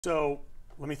So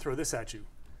let me throw this at you.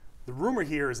 The rumor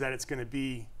here is that it's going to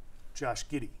be Josh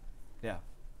Giddey. Yeah.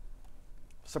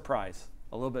 Surprise.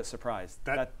 A little bit surprised.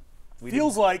 That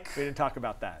feels like we didn't talk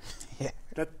about that.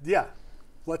 Yeah.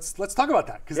 Let's talk about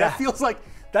that because that feels like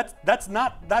that's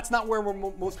not where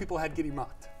most people had Giddey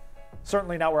mocked.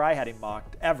 Certainly not where I had him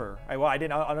mocked ever. I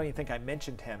don't even think I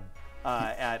mentioned him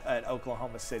at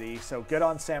Oklahoma City. So good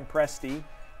on Sam Presti.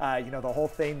 The whole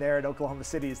thing there at Oklahoma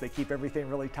City is they keep everything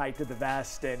really tight to the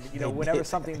vest. And, whenever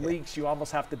something leaks, you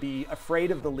almost have to be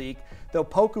afraid of the leak. Though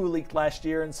Poku leaked last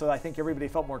year, and so I think everybody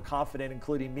felt more confident,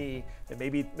 including me, that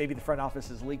maybe the front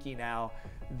office is leaking now.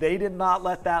 They did not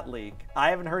let that leak. I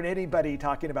haven't heard anybody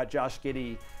talking about Josh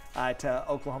Giddey to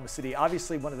Oklahoma City.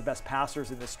 Obviously one of the best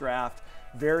passers in this draft.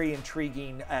 Very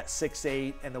intriguing at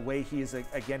 6'8", and the way he is,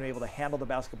 again, able to handle the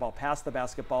basketball, pass the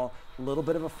basketball, a little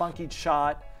bit of a funky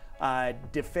shot.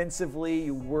 Defensively,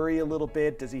 you worry a little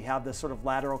bit. Does he have this sort of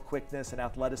lateral quickness and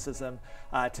athleticism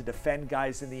to defend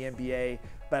guys in the NBA?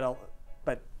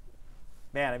 But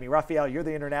man, I mean, Rafael, you're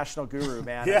the international guru,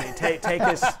 man. Yeah. I mean,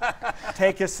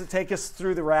 take us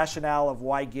through the rationale of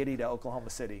why Giddey to Oklahoma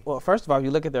City. Well, first of all, if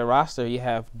you look at their roster, you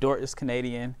have Dort is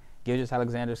Canadian,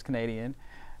 Gilgeous-Alexander is Canadian,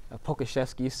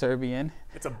 Pokashevsky is Serbian.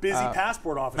 It's a busy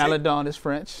passport office. Maledon is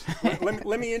French.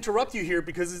 let me interrupt you here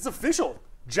because it's official.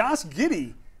 Josh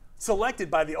Giddey selected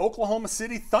by the Oklahoma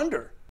City Thunder.